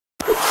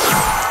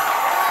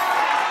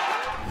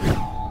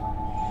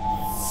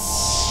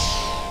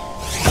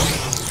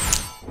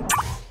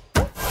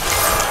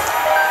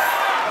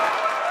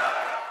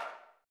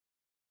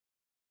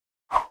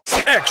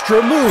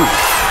Extra move!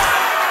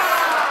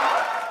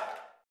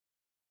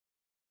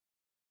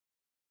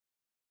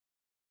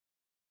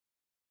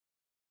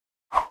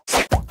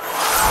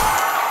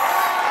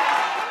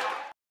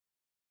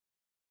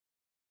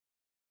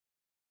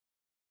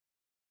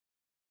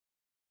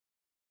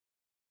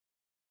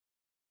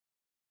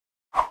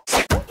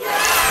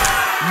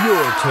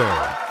 Your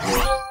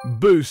turn.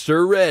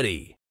 Booster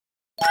ready.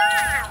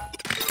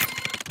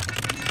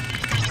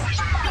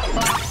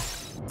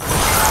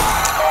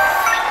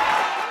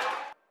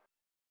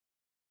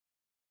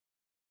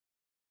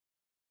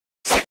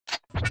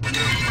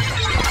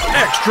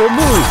 Extra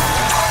move!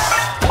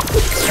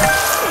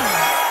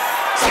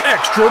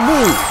 Extra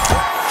move!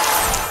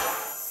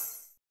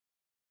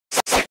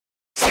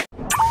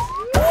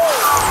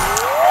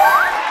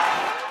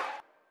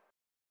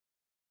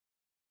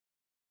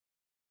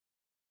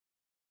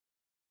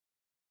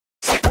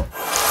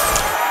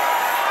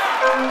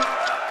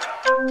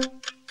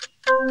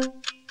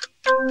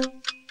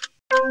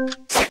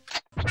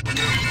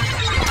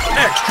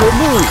 Extra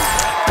move!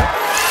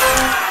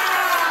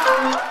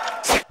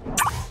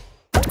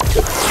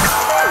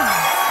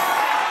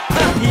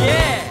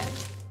 Yeah!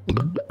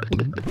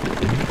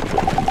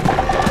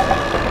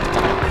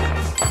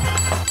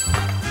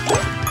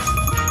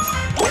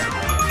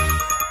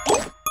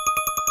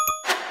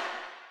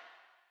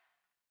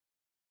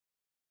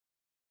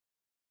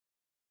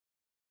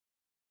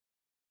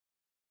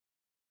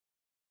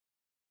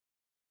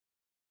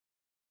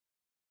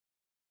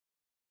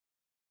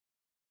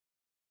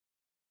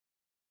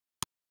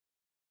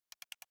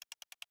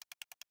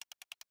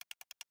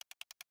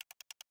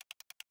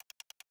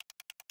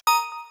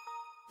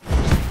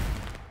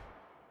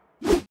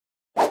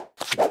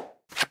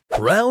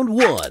 Round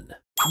 1.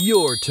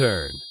 Your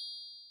turn.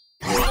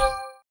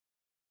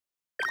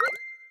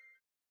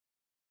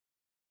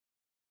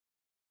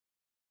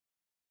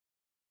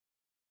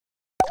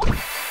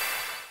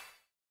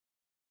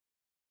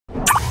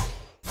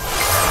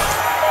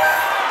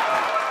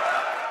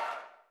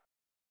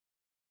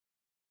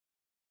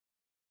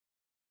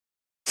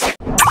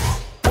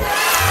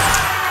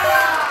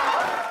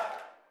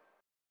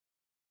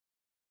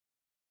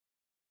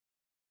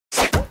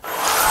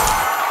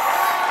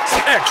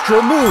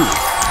 Extra move!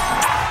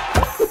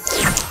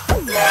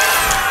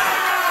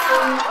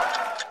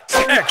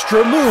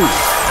 Extra move!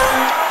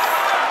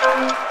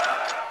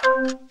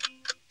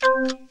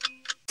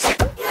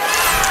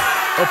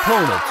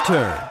 Opponent's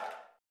turn.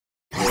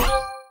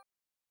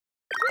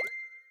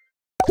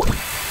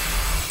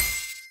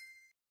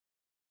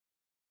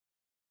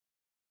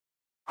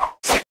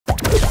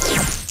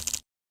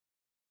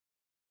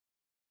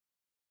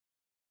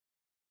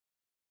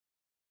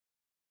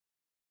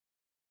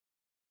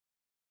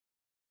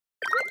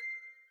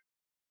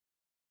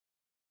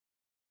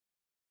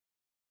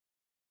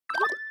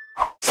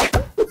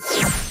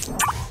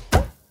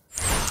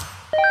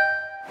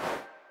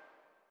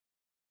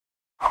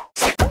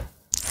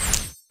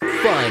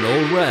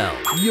 Final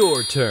round.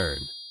 Your turn.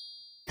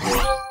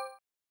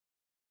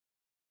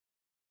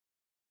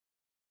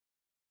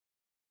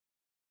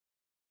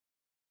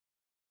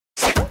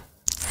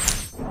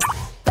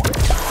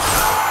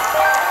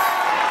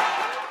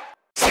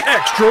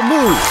 Extra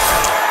move!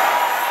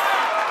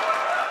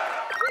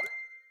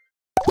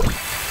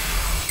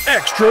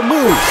 Extra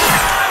move!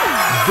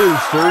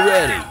 Booster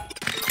ready.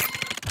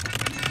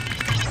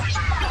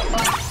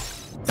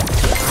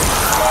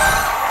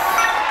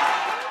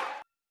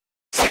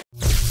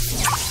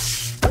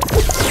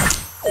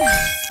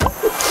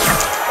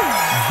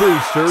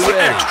 Booster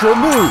ready. Extra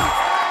move.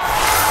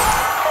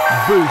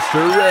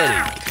 Booster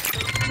ready.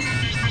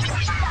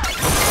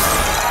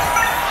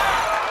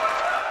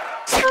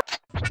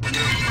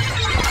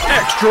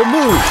 Extra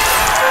move.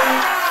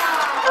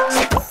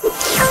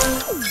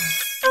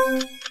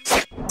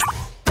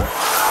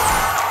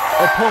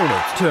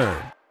 Opponent's turn.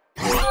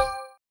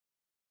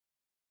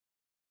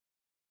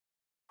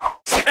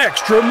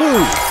 Extra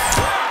move.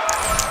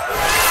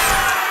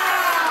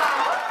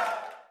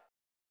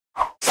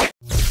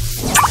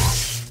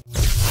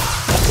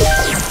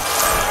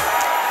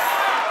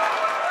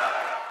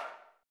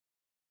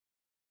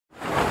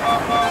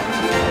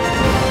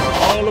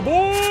 All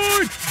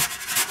aboard!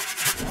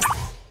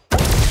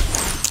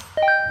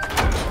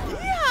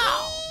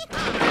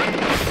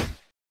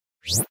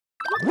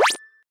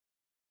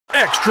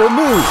 Extra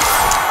move!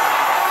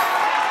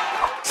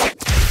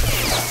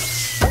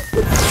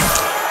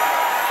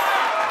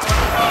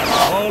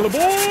 All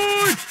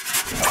aboard!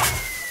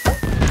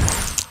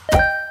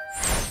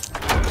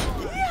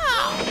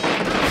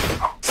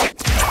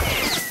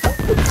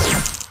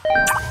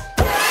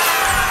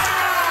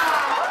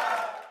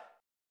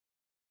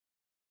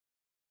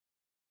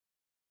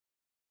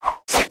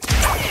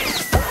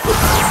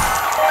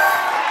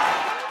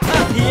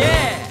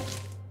 Yeah!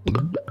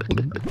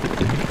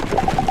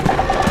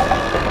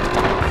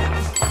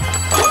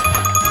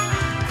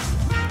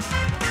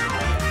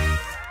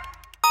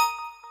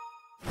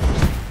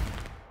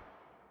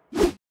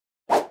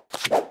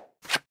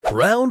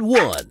 Round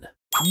 1.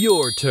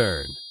 Your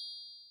turn.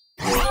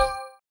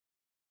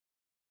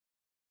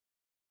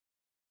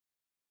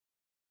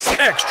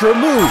 Extra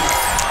move.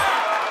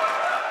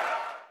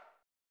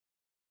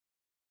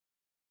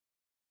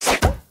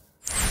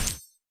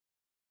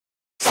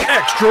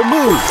 Extra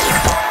move.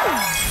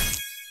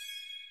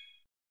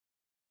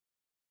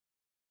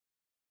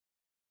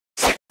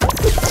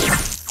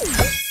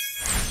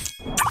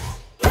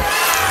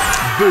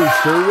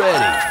 Booster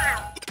ready.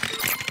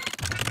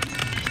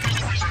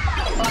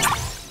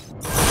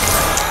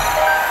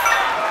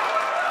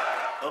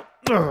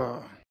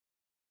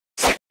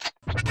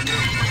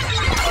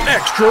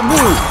 Extra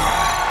move.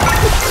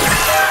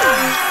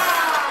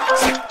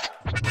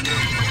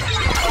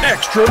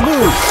 Extra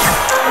move.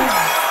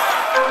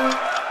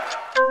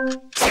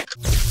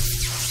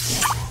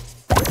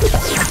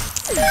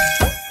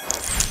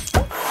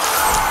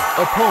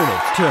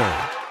 Opponent's turn.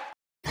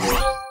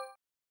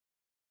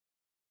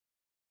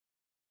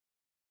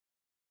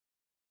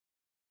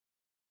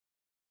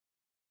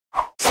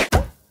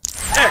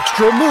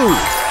 Extra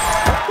move.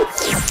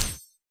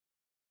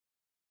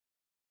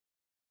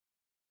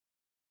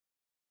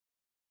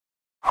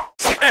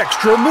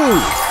 Extra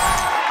move.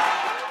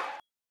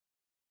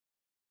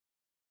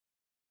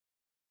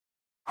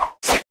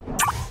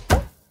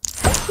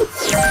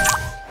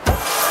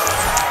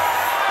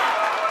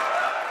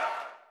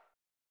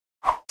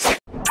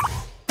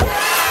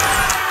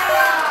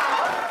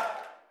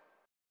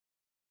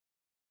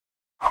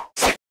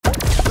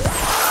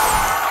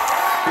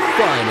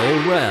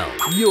 Final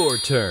round, your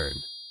turn.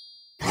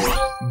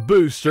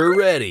 Booster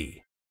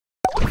ready.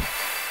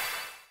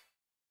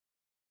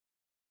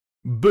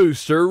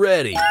 Booster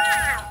ready.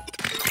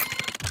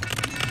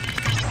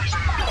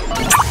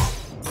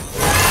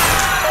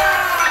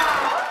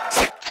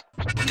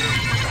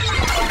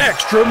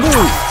 Extra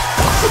move.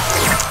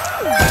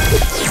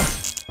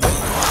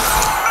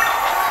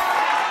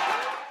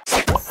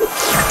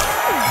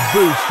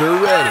 Booster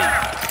ready.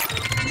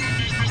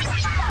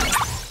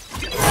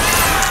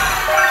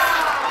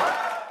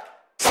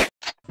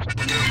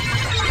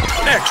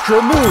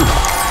 Extra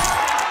move.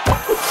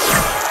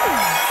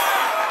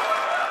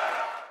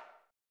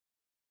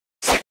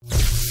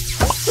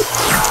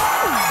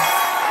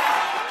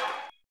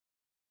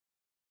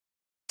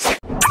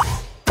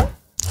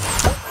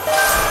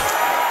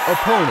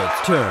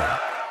 Opponent's turn.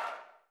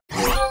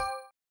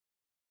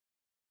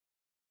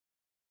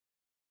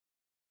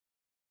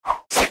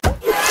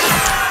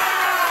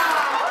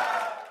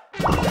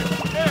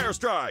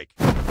 Airstrike.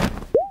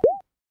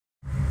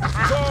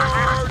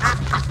 Charge.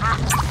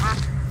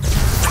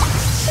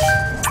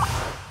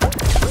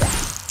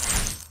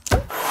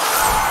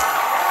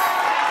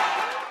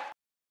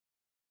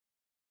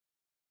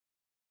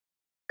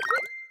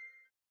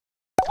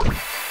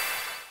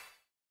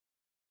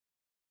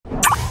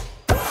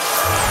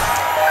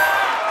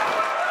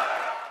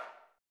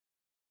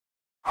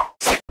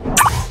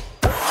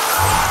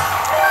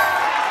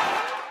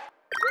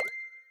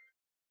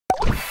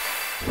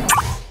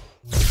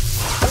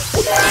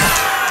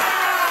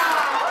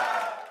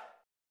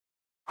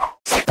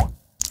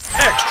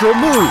 Extra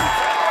move.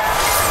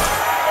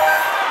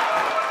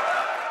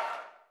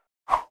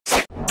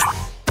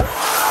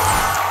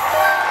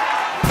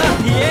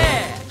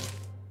 Yeah!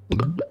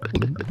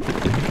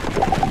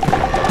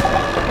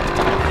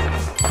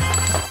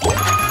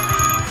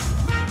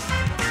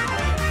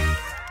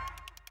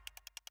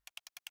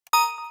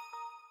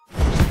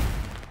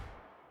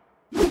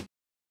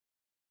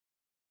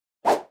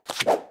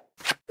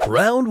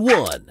 Round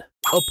 1.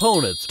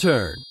 Opponent's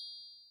turn.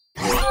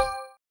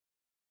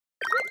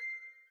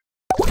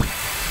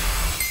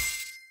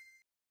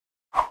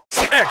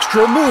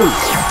 Extra move.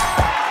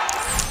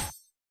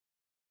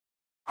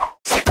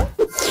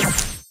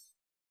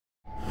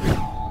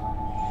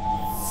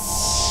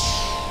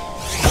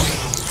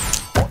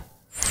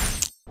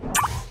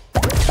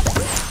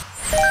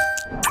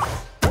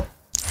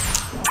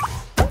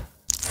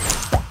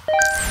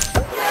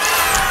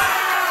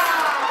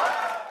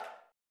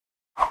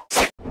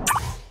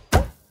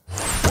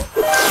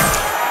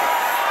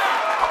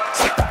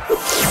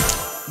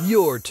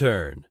 Your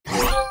turn.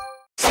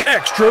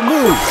 Extra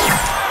move.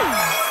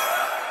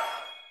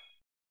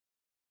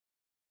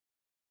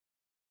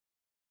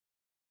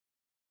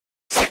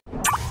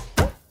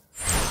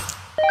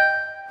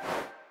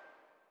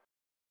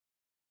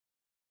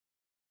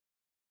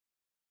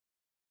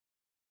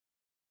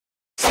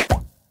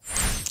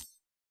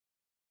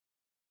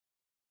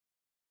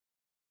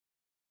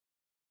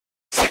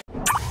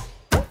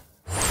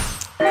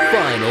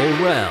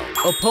 Final round.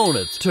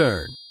 Opponent's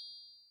turn.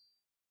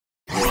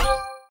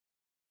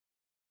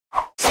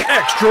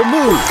 Extra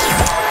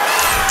move.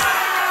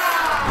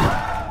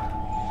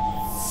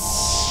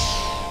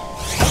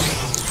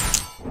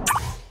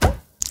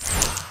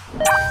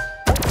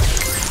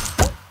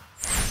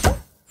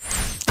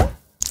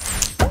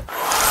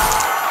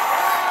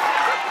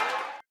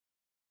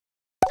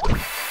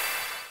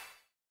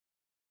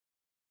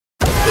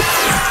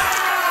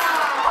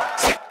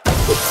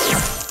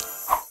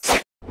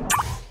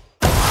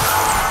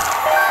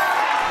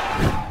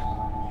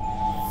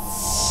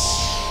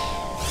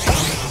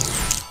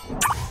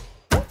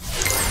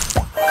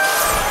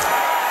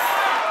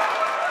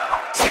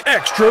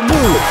 Extra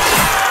move.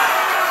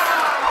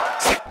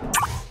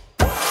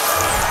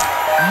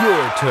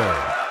 Your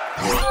turn.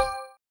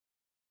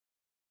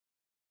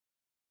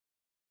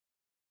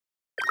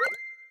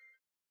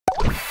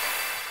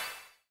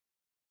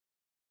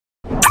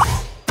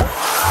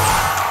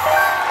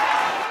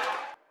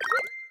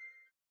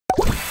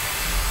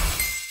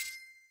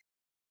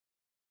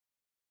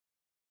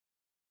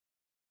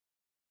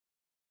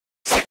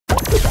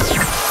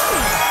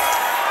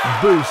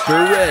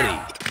 Booster ready.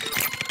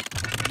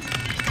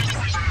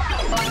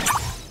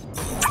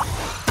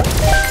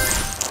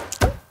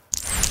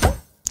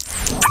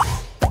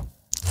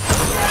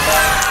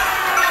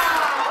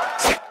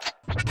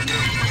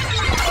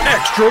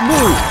 Extra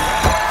move.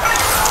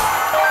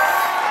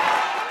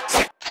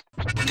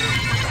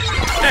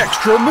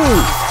 Extra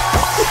move.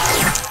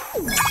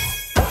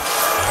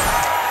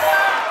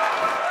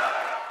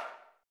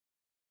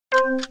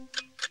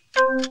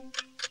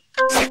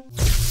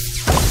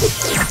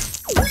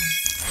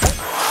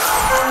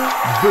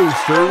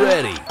 Booster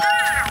ready.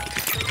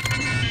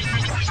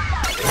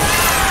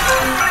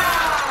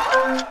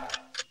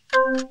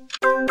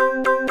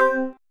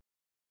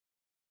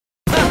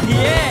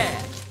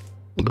 Yeah!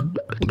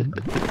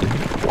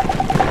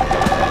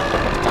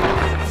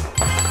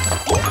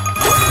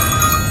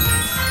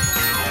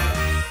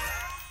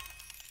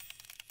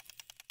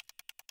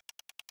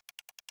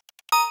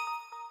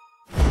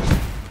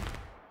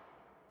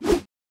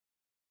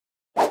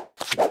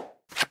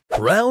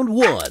 Round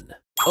 1.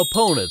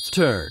 Opponent's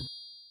turn.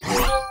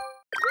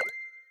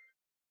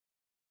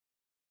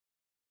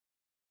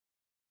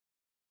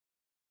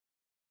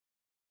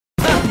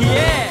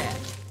 Yeah!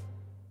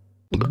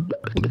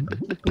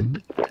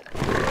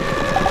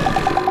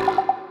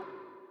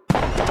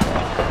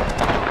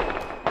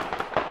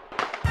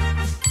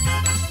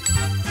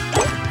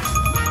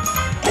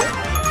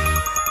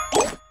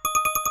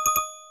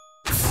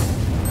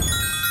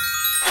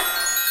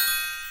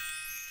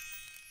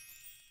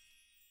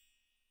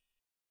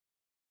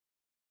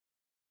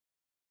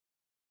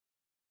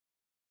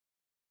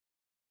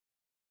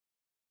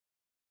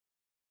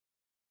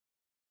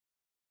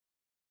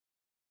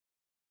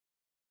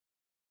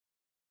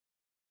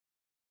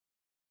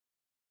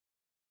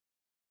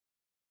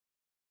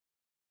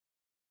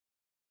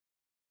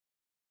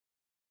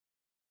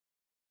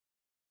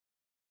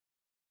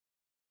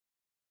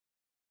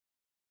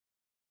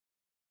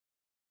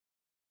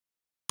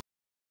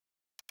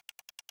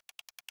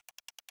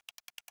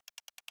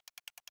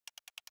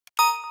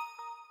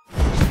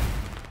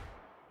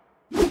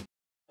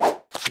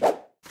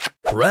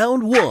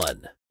 Round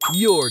 1.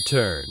 Your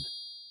turn.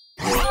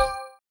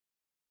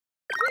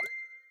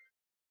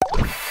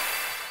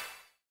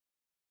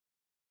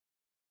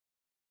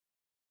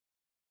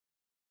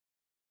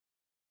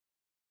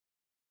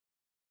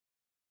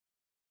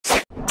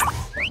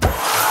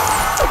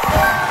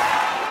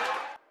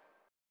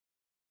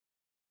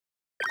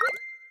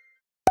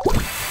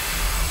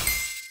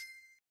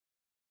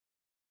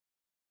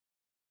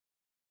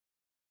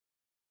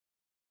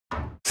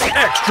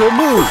 Extra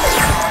move.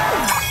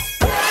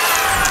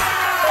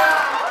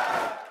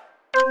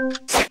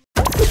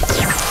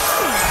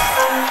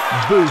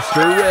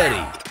 Booster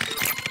ready.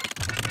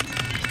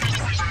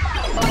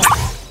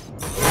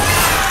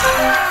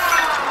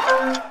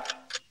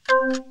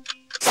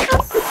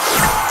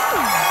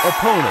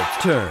 Opponent's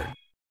turn.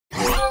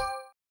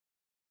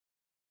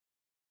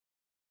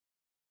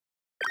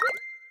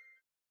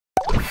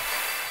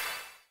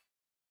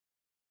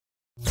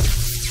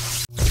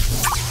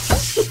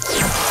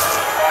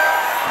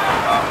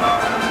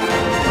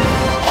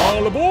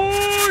 All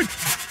aboard!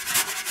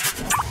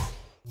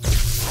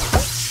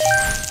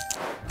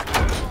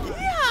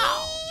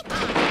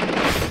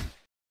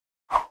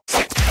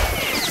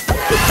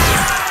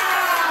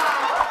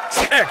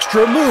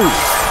 Extra move.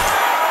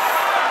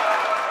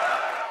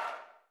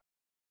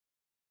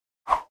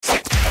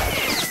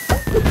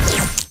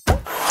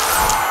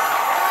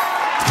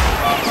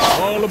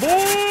 All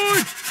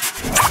aboard!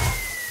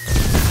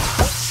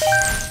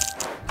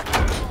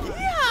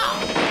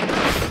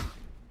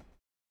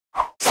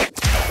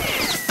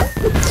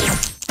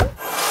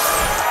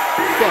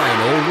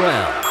 Final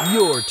round.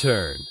 Your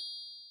turn.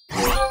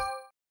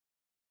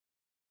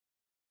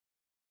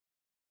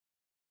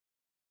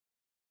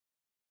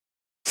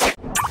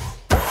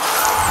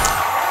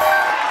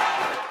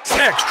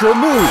 Extra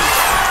move.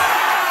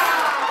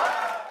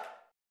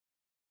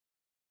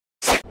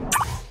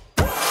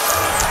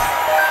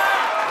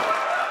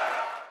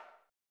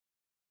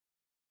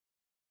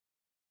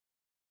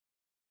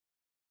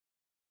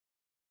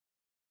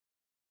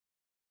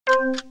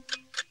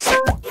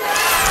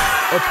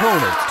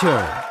 Opponent's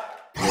turn.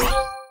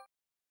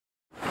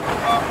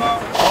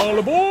 All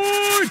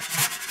aboard!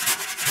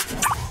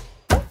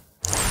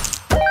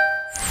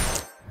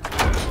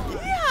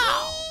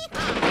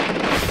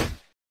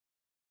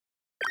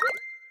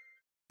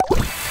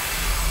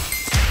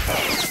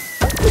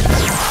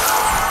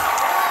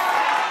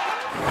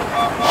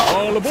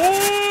 All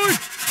aboard!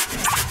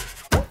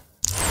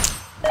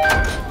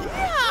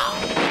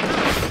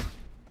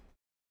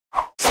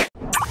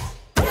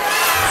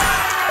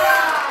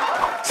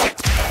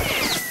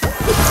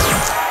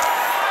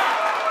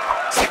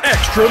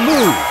 Extra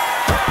move.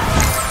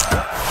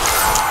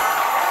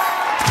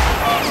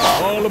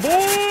 All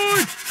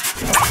aboard!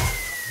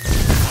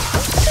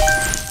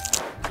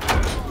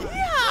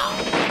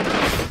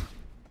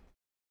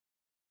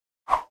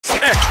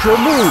 Extra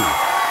move.